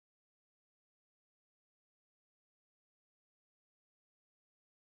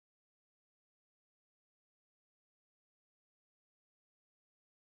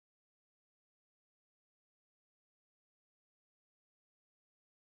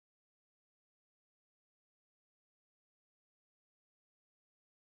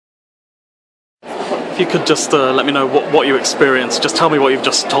you could just let me know what you experienced. Just tell me what you've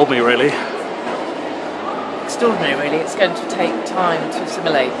just told me, really. Extraordinary, really. It's going to take time to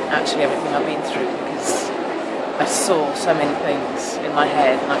assimilate actually everything I've been through, because I saw so many things in my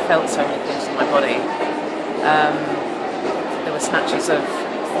head and I felt so many things in my body. There were snatches of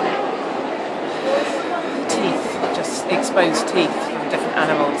teeth, just exposed teeth from different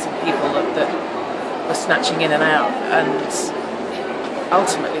animals and people that were snatching in and out, and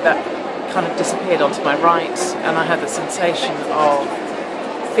ultimately that kind of disappeared onto my right, and I had the sensation of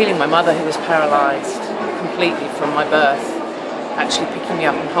feeling my mother, who was paralysed completely from my birth, actually picking me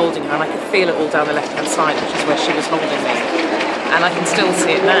up and holding her, and I could feel it all down the left hand side, which is where she was holding me, and I can still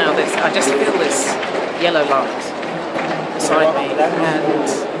see it now. I just feel this yellow light beside me, and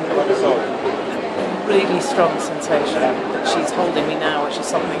a really strong sensation that she's holding me now, which is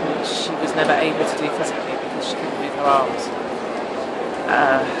something that she was never able to do physically because she couldn't move her arms.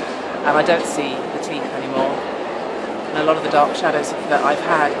 And I don't see the teeth anymore, and a lot of the dark shadows that I've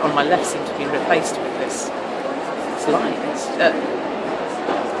had on my left seem to be replaced with this light.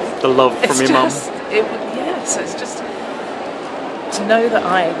 The love from your mum. Yes, it's just to know that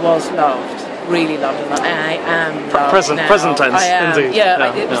I was loved, really loved, and that I am loved now. Present tense, I am, indeed.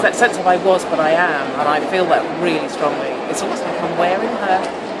 Yeah, it was that sense of I was, but I am, and I feel that really strongly. It's almost like I'm wearing her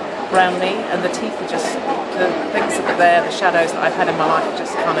around me, and the teeth are just the things that are there, the shadows that I've had in my life, are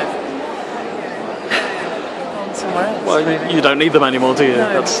just kind of gone somewhere else. Well, really. You don't need them anymore, do you?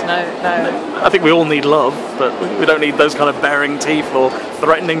 No. I think we all need love, but we don't need those kind of baring teeth or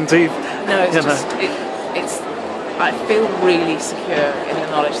threatening teeth. No, it's just it's. I feel really secure in the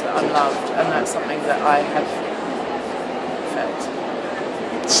knowledge that I'm loved, and that's something that I have felt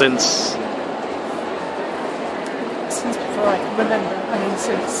Since before I can remember. I mean,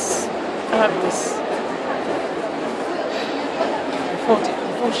 since I was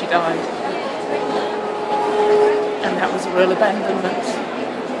before she died, and that was a real abandonment.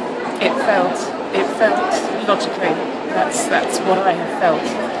 It felt logically. That's what I have felt.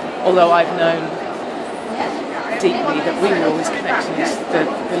 Although I've known deeply that we were always connected.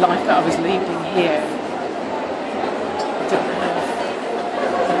 The life that I was leading here didn't have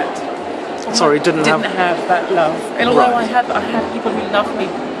that. Sorry, didn't have that love. And although I have people who love me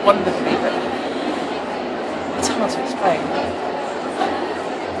wonderfully, but it's hard to explain. I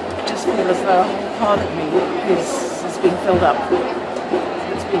just feel as though a whole part of me has been filled up.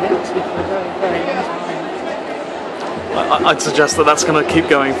 It's been empty for a very, very long time. I'd suggest that's going to keep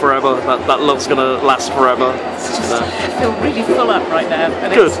going forever. That love's going to last forever. It's just, I feel really full up right now.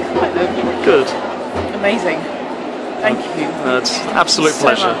 And Good. It's kind of Good. Amazing. Thank you. It's absolute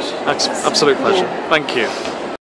pleasure. So much. Absolute pleasure. Thank you.